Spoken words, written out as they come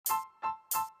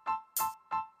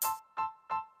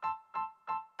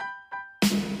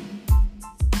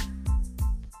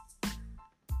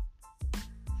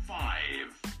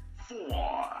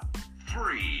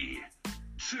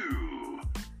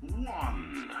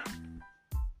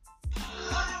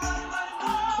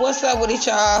What's up with it,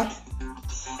 y'all?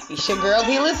 It's your girl,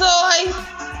 P. Latoy.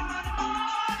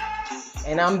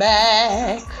 And I'm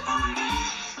back.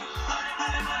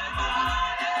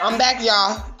 I'm back,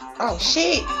 y'all. Oh,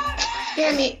 shit.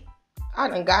 Damn it. I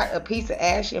done got a piece of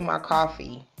ash in my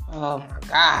coffee. Oh, my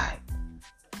God.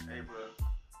 Hey, bro.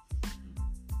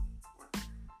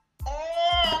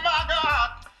 Oh, my God.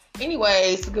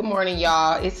 Anyways, good morning,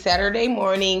 y'all. It's Saturday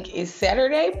morning.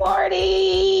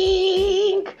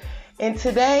 And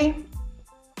today,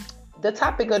 the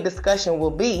topic of discussion will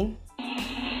be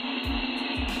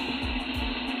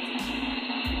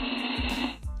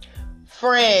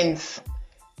friends.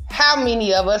 How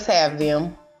many of us have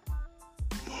them?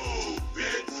 Move,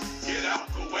 bitch. Get out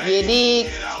the way. You dig?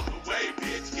 Get out the way,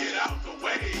 bitch. Get out the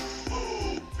way.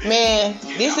 Move, bitch. Man,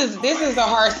 this is a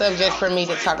hard subject for me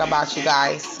to talk about, you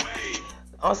guys.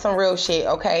 On some real shit,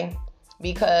 okay?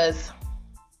 Because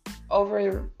over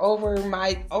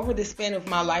the span of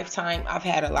my lifetime, I've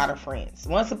had a lot of friends.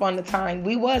 Once upon a time,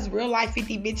 we was real life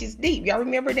 50 bitches deep. Y'all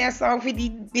remember that song, 50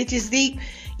 bitches deep?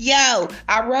 Yo,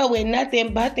 I roll with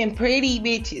nothing but them pretty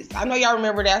bitches. I know y'all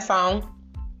remember that song.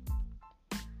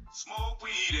 Smoke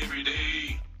weed every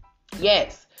day.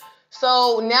 Yes.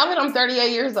 So now that I'm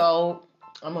 38 years old,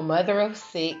 I'm a mother of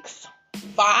 6.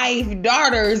 5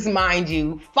 daughters, mind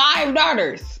you. 5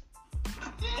 daughters.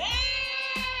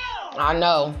 I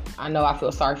know. I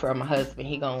feel sorry for my husband.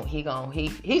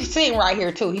 He's sitting right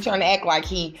here too. He's trying to act like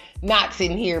he not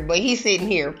sitting here, but he's sitting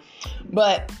here.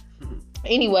 But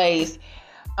anyways,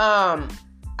 I've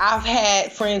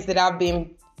had friends that I've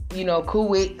been, cool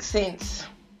with since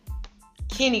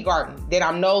kindergarten that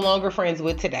I'm no longer friends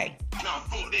with today.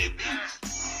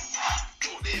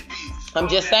 I'm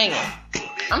just saying.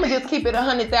 I'm going to just keep it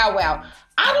 100 thou wow.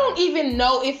 I don't even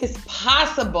know if it's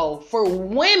possible for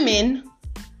women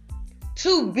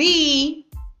to be,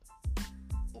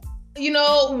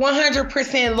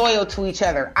 100% loyal to each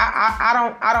other.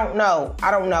 I don't know.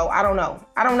 I don't know.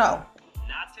 Not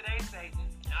today, Satan.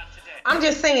 Not today. I'm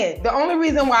just saying, the only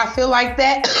reason why I feel like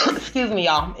that, excuse me,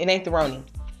 y'all, it ain't the Roni.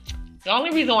 The only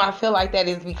reason why I feel like that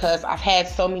is because I've had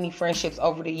so many friendships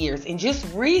over the years. And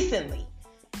just recently,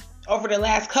 over the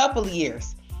last couple of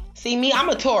years, see me, I'm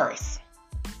a Taurus.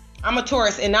 And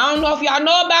I don't know if y'all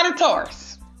know about a Taurus.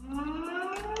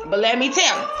 But let me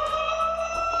tell you.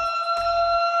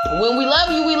 When we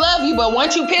love you, we love you. But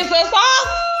once you piss us off,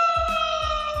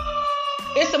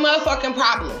 it's a motherfucking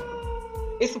problem.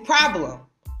 It's a problem.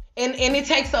 And it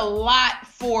takes a lot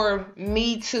for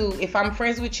me to, if I'm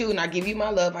friends with you and I give you my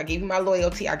love, I give you my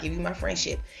loyalty, I give you my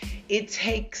friendship. It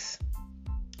takes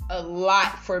a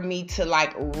lot for me to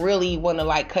really want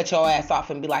to cut your ass off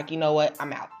and be like, you know what,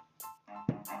 I'm out.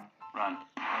 Run.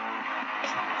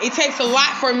 It takes a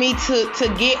lot for me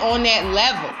to get on that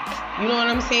level. You know what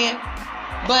I'm saying?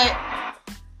 But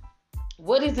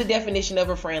what is the definition of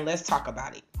a friend? Let's talk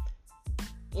about it.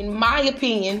 In my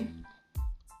opinion,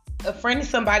 a friend is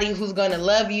somebody who's going to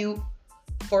love you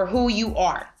for who you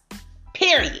are.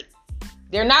 Period.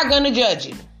 They're not going to judge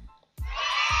you.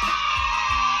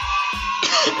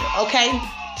 Okay?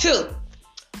 2,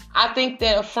 I think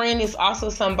that a friend is also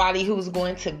somebody who's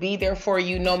going to be there for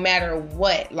you no matter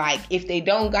what. If they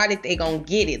don't got it, they gonna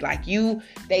get it.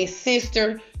 They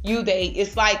sister,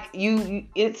 it's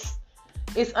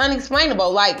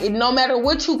unexplainable. No matter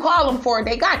what you call them for,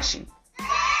 they got you.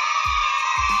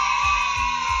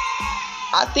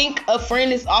 I think a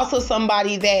friend is also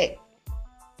somebody that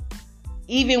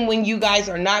even when you guys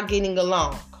are not getting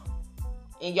along,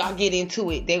 and y'all get into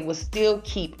it, they will still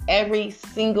keep every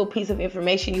single piece of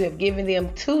information you have given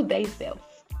them to themselves.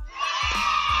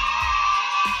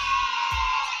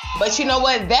 But you know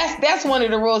what? That's one of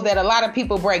the rules that a lot of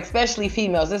people break, especially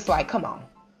females. It's come on.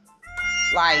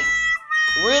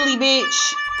 Really,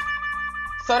 bitch?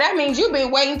 So that means you've been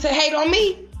waiting to hate on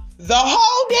me the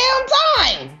whole damn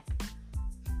time.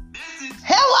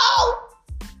 Hello?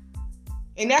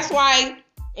 And that's why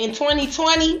in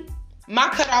 2020, my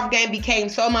cutoff game became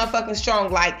so motherfucking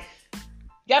strong.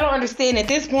 Y'all don't understand at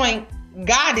this point,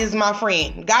 God is my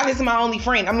friend. God is my only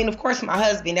friend. I mean, of course, my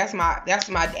husband. That's my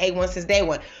A1 since day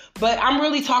one. But I'm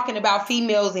really talking about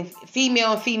females and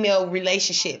female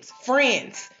relationships.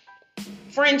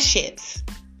 Friendships.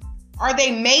 Are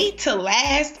they made to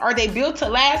last? Are they built to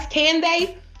last? Can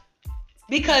they?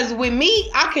 Because with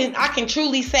me, I can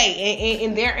truly say,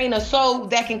 and there ain't a soul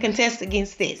that can contest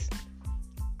against this.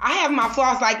 I have my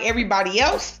flaws like everybody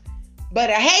else,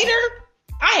 but a hater,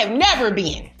 I have never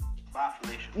been. Bye,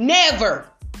 Felicia.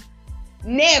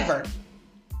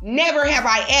 Never have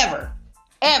I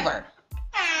ever.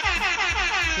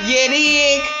 You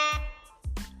dig?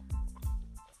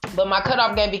 But my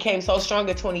cutoff game became so strong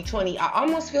in 2020, I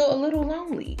almost feel a little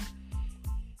lonely.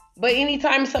 But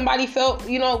anytime somebody felt,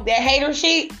 that hater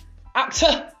shit, I'm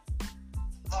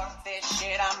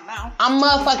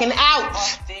motherfucking out.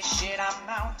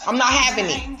 I'm not having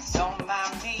it.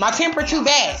 My temper too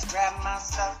bad.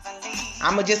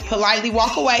 I'ma just politely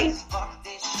walk away.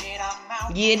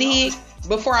 Yeah, dig.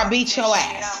 Before I beat your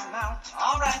ass.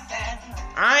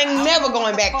 I ain't never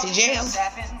going back to jail.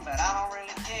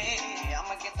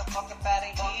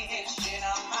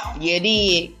 Yeah,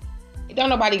 dig. Don't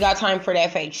nobody got time for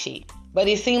that fake shit. But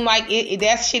it seemed like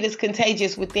that shit is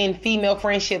contagious within female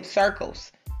friendship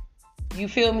circles. You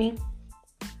feel me?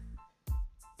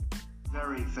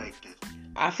 Very faked it.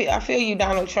 I feel you,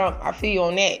 Donald Trump. I feel you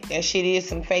on that. That shit is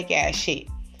some fake ass shit.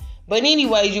 But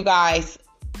anyways, you guys,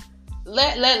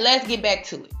 let's get back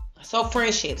to it. So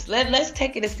friendships. Let's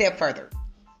take it a step further.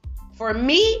 For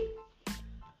me,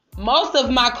 most of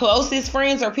my closest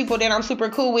friends or people that I'm super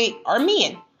cool with are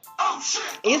men. Oh shit.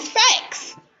 It's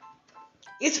facts.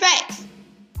 It's facts.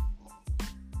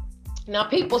 Now,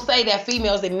 people say that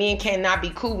females and men cannot be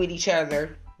cool with each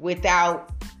other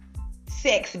without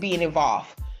sex being involved.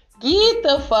 Get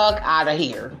the fuck out of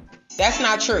here. That's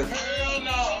not true.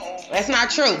 That's not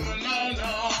true.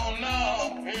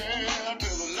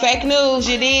 Fake news,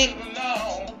 you dig?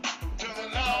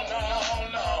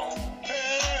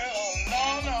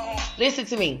 Listen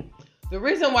to me. The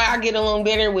reason why I get along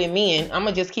better with men, I'm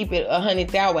going to just keep it 100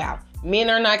 thou wow. Men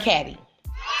are not catty.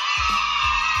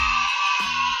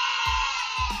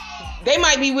 They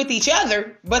might be with each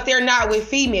other, but they're not with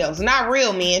females. Not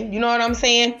real men. You know what I'm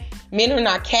saying? Men are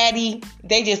not catty.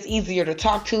 They just easier to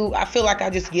talk to. I feel like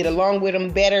I just get along with them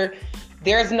better.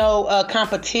 There's no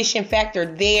competition factor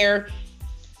there.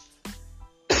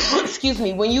 Excuse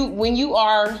me. When you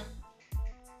are,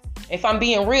 if I'm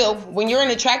being real, when you're an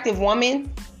attractive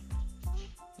woman,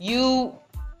 I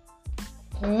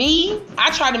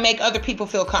try to make other people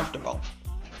feel comfortable.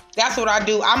 That's what I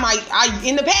do.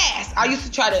 In the past, I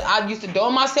used to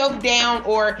dull myself down,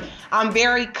 or I'm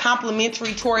very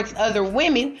complimentary towards other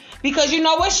women because you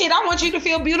know what, shit, I want you to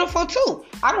feel beautiful too.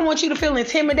 I don't want you to feel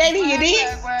intimidated, you did?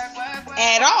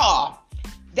 At all.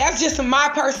 That's just my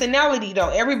personality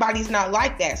though. Everybody's not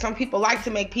like that. Some people like to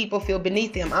make people feel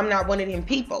beneath them. I'm not one of them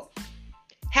people.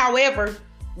 However,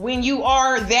 when you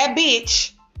are that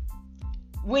bitch,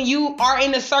 when you are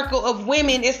in a circle of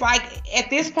women, it's like at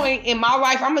this point in my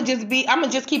life, I'm gonna just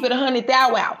keep it 100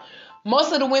 thou wow.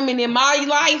 Most of the women in my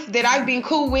life that I've been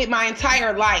cool with my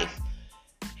entire life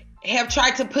have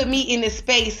tried to put me in this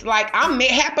space like I'm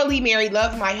happily married,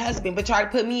 love my husband, but try to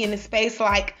put me in this space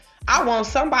like I want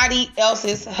somebody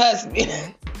else's husband.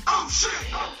 Oh shit.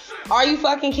 Are you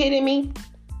fucking kidding me?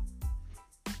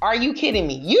 Are you kidding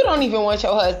me? You don't even want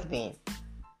your husband.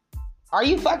 Are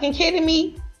you fucking kidding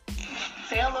me?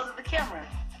 Say hello to the camera.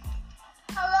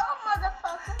 Hello,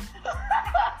 motherfucker.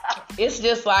 It's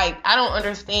just like, I don't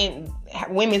understand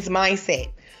women's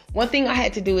mindset. One thing I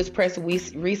had to do is press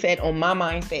reset on my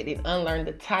mindset and unlearn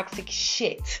the toxic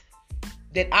shit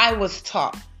that I was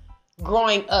taught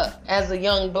growing up as a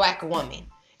young black woman.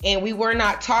 And we were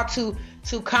not taught to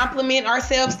compliment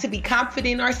ourselves, to be confident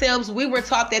in ourselves. We were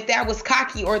taught that was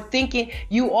cocky or thinking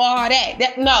you are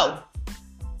that. No.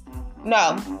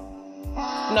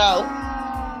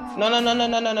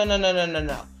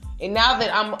 And now that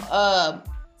I'm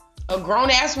a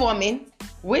grown-ass woman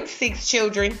with 6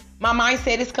 children, my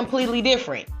mindset is completely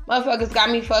different. Motherfuckers got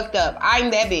me fucked up.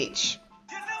 I'm that bitch.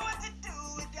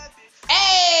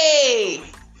 Hey!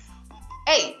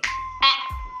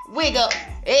 Wiggle.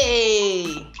 Hey!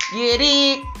 You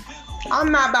dig?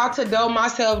 I'm not about to dull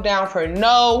myself down for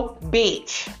no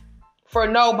bitch. For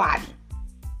nobody.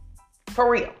 For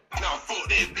real.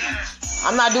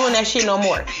 I'm not doing that shit no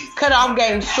more. Cut off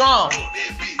game strong.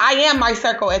 I am my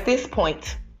circle at this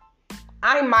point.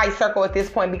 I'm my circle at this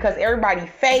point because everybody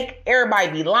fake.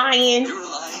 Everybody be lying.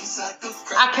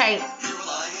 I can't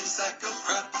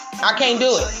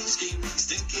do it.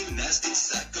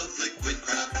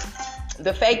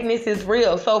 The fakeness is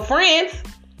real. So friends,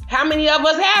 how many of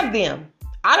us have them?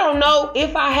 I don't know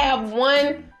if I have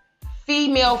one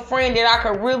female friend that I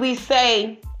could really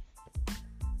say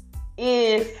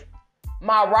is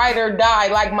my ride or die,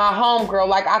 like my homegirl.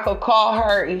 Like I could call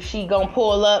her if she gonna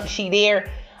pull up, she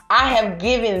there. I have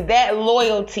given that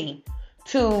loyalty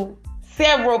to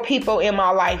several people in my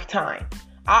lifetime.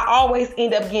 I always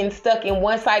end up getting stuck in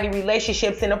one-sided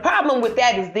relationships, and the problem with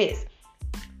that is this.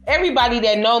 Everybody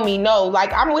that know me know,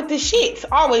 like, I'm with the shits.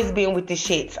 Always been with the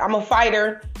shits. I'm a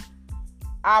fighter.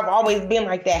 I've always been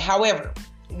like that. However,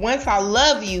 once I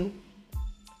love you,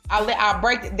 I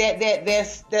break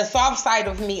that soft side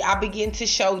of me. I begin to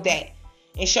show that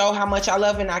and show how much I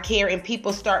love and I care, and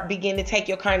people start begin to take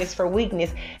your kindness for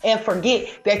weakness and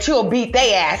forget that you'll beat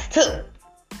their ass too.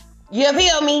 You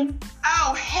feel me?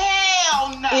 Oh,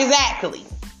 hell no.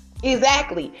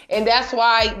 Exactly. And that's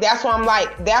why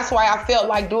I felt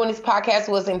like doing this podcast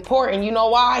was important. You know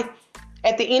why?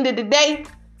 At the end of the day,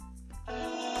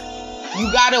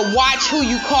 you gotta watch who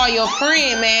you call your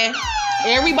friend, man.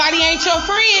 Everybody ain't your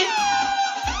friend.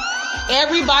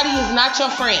 Everybody is not your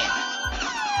friend.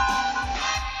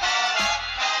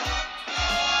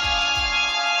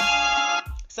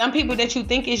 Some people that you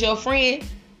think is your friend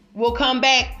will come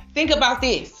back. Think about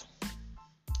this.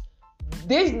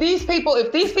 These people,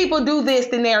 if these people do this,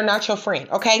 then they are not your friend,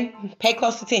 okay? Pay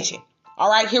close attention. All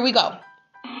right, here we go.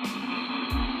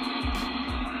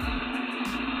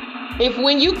 If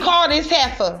when you call this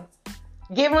heifer,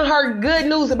 giving her good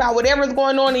news about whatever's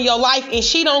going on in your life, and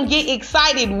she don't get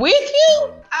excited with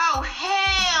you, oh,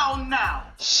 hell no.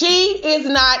 She is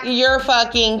not your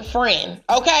fucking friend,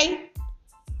 okay?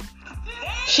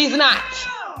 She's not.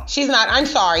 I'm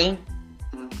sorry.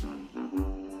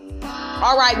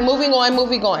 All right, moving on.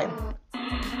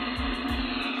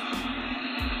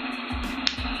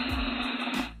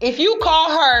 If you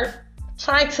call her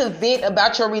trying to vent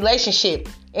about your relationship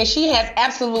and she has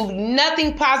absolutely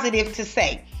nothing positive to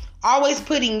say, always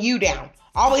putting you down,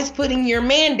 always putting your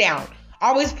man down,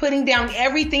 always putting down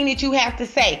everything that you have to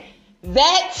say,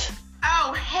 that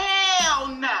oh, hell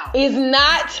no. is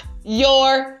not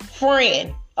your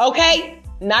friend, okay?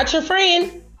 Not your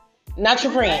friend. Not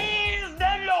your friend. Praise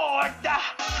the Lord.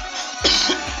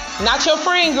 Not your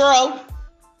friend, girl.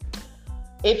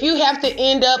 If you have to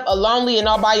end up lonely and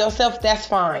all by yourself, that's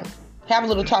fine. Have a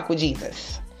little talk with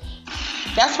Jesus.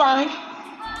 That's fine.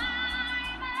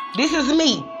 This is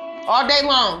me all day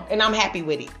long, and I'm happy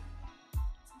with it.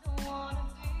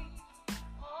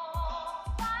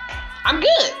 I'm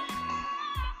good.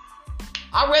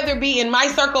 I'd rather be in my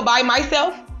circle by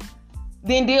myself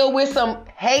than deal with some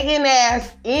hating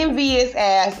ass, envious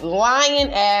ass,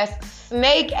 lying ass,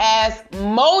 snake ass,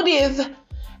 motive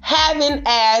having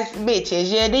ass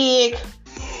bitches. You dig?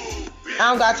 I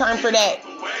don't got time for that.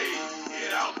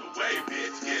 Get out the way,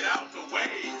 bitch. Get out the way.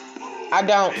 I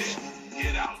don't.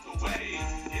 Get out the way.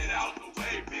 Get out the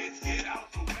way, bitch. Get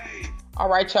out the way. All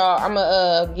right, y'all. I'm going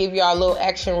to give y'all a little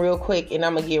action real quick, and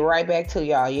I'm going to get right back to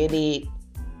y'all. You dig?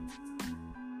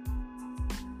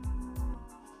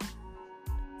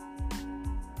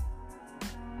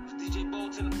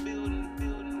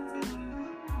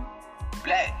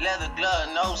 Black leather glove,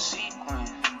 no sequin.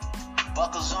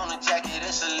 Buckles on the jacket,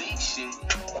 it's elite shit.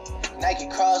 Nike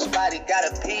crossbody got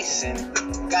a piece in it.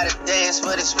 Gotta dance,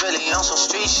 but it's really on some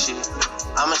street shit.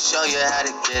 I'ma show you how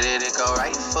to get it. It go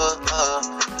right foot up,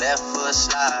 left foot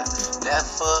slide. Left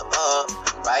foot up,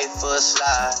 right foot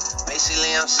slide.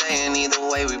 Basically, I'm saying either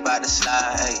way, we bout to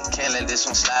slide. Hey, can't let this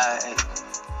one slide. Hey.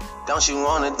 Don't you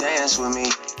wanna dance with me?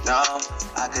 No,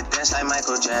 I could dance like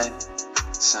Michael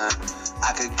Jackson.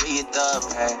 I could give you the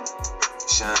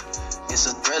passion. It's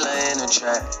a thriller in the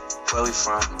track. Where we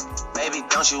from? Baby,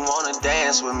 don't you wanna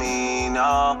dance with me? No,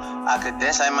 I could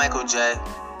dance like Michael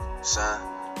Jackson.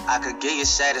 I could give you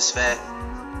satisfaction.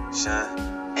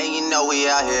 And you know we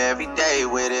out here every day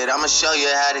with it. I'ma show you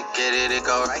how to get it. It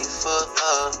go right foot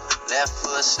up, left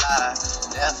foot slide.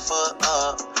 Left foot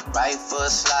up, right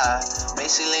foot slide.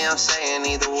 Basically, I'm saying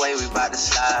either way, we bout to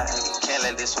slide. Can't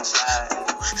let this one slide.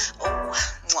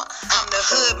 I'm the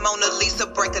hood Mona Lisa,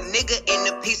 break a nigga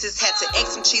into pieces. Had to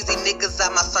X some cheesy niggas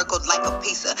out my circle like a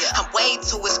pizza. I'm way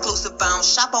too exclusive, I don't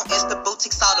shop on Insta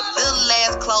boutiques. All them little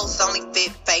ass clothes only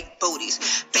fit fake booties.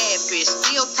 Bad bitch,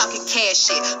 still talking cash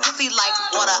shit. Pussy like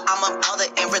water, I'm a mother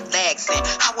and relaxing.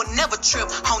 I would never trip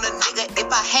on a nigga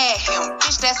if I had him.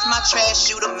 Bitch, that's my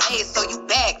trash, you the maid, so you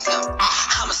bagged him.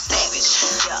 I'm a savage,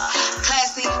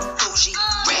 classy, bougie,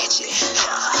 ratchet,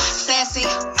 sassy,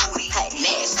 moody,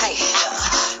 nasty,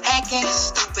 acting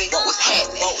stupid. What was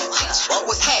happening? Bitch, what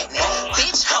was happening?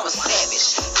 Bitch, I'm a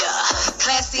savage.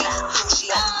 Classy, bougie,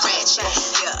 ratchet.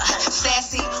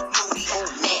 Sassy, moody,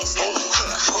 nasty.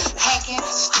 Hacking,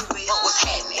 stupid. What was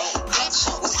happening? Bitch,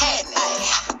 what was happening?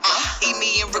 Eat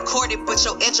me and record it, but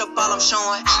your edge up all I'm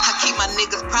showing. I keep my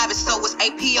niggas private, so it's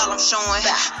AP all I'm showing.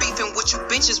 Beefing with you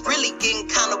bitches really getting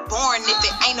kinda boring. If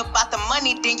it ain't about the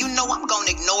money, then you know I'm gonna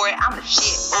ignore it. I'm the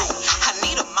shit. I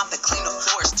need a mop to clean the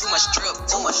floors. Too much drip,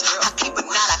 too much drip. I keep a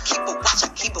knot, I keep a watch, I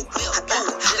keep a whip.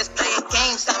 Let's play a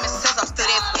game. Simon says I'm still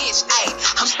that bitch. Ay,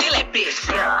 I'm still that bitch.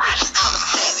 I'm a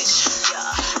savage.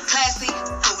 Classy,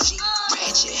 bougie,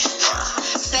 ratchet.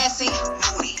 Sassy,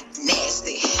 moody,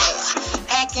 nasty.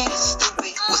 Acting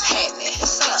stupid. What's happening?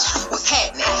 Bitch,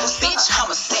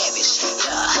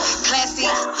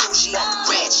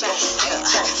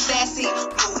 Sassy,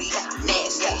 moody,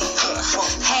 nasty.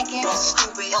 Hacking,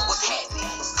 stupid, what's happening?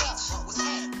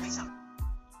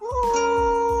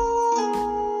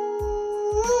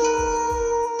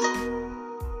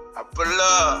 I pull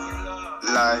up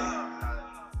like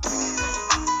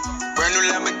brand new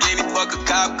Lamborghini, fuck a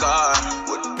cop car.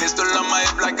 With a pistol on my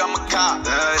hip like I'm a cop.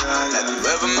 Have you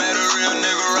ever met a real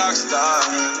nigga rock star?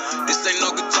 This ain't no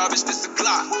guitar, bitch, this a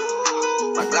Glock.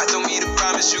 My Glock told me to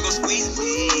promise you gon' squeeze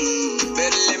me. You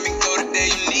better let me go the day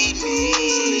you need me.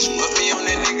 So bitch, put me on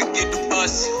that nigga, get the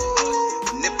bus.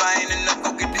 And if I ain't enough,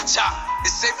 go get the chop.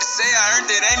 It's safe to say I earned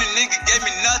it, ain't a nigga gave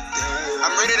me nothing.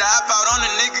 I'm ready to hop out on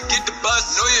a nigga, get the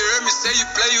bus. Know you heard me say you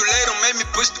play, you late, don't make me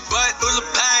push the button. Full of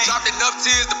pain, dropped enough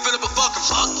tears to fill up a fucking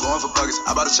bucket. Going for buckets,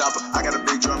 I bought a chopper. I got a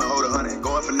big drum to hold 100.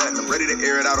 Going for nothing, I'm ready to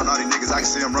air it out on all these niggas. I can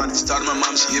see them running. She talked to my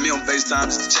mom, she hit me on FaceTime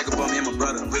just to check up on me and my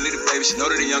brother. I'm really the baby. She know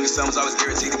that the youngest son was always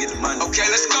guaranteed to get the money. Okay,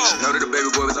 let's go. She know that the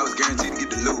baby boy was always guaranteed to get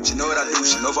the loot. She know what I do.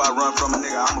 She know if I run from a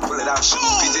nigga, I'ma pull it out. Shoot.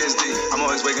 PTSD. I'm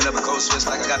always waking up in cold sweats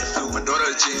like I got the flu. My daughter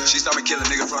a G. She saw me kill a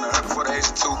nigga in front of her before the age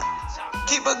of 2.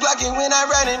 Keep a Glockin' when I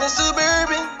ride in the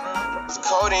Suburban.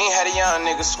 Codeine had a young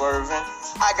nigga swerving.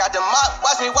 I got the mop,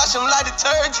 watch me wash him like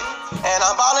detergent. And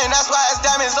I'm ballin', that's why it's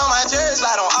diamonds on my jersey.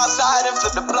 Slide on outside and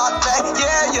flip the block back,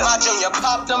 yeah, yeah. My junior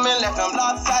popped him and left him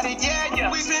lopsided, yeah, yeah.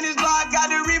 We spin his block,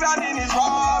 got the rebound in his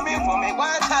robbing. For me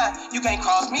one time, you can't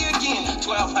cross me again.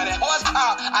 1200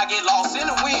 horsepower, I get lost in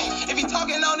the wind. If he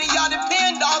talking on it, y'all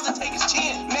depend, dogs and take his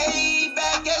chin.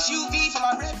 Maybach SUV for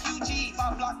my refugees.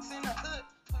 My blocks in the hood.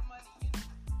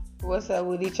 What's up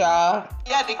with it, y'all?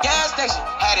 Yeah, the gas station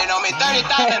had it on me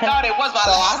 30,000. Thought it was my So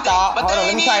I last thought, day, but hold on, they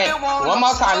let me ain't try it even want one no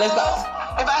more time. Let's go.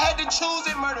 If I had to choose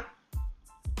it, murder.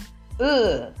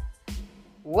 Ugh.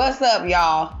 What's up,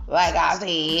 y'all? Like I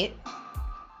said,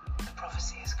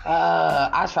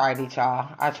 I tried it, y'all.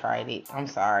 I tried it. I'm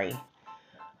sorry.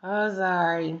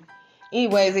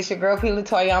 Anyways, it's your girl P.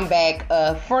 Latoya. I'm back.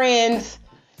 Friends,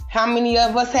 how many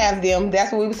of us have them?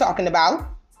 That's what we were talking about.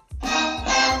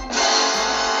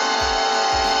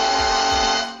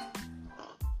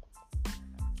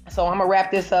 So I'm gonna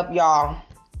wrap this up, y'all.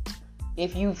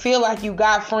 If you feel like you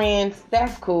got friends,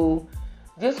 that's cool.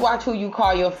 Just watch who you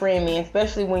call your friend, man.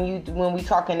 Especially when we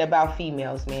talking about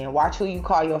females, man. Watch who you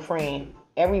call your friend.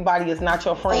 Everybody is not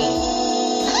your friend.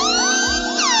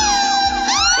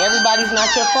 Everybody's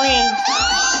not your friend.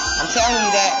 I'm telling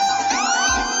you that.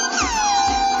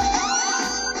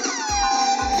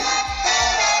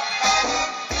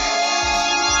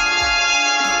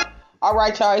 All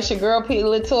right, y'all. It's your girl P.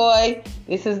 Latoya.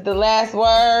 This is the last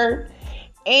word.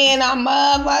 And I'm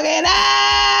motherfucking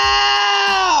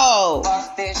out.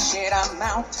 Fuck this shit, I'm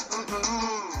out.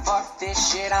 Fuck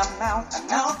this shit, I'm out.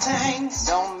 No thanks,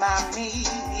 don't mind me.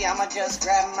 I'ma just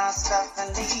grab my stuff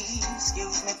and leave.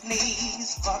 Excuse me,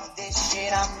 please. Fuck this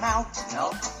shit, I'm out.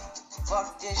 Nope.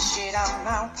 Fuck this shit, I'm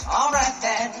out. Alright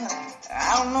then.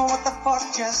 I don't know what the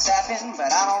fuck just happened,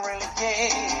 but I don't really care.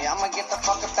 I'ma get the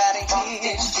fuck up out of here. Fuck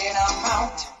this shit, I'm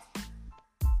out.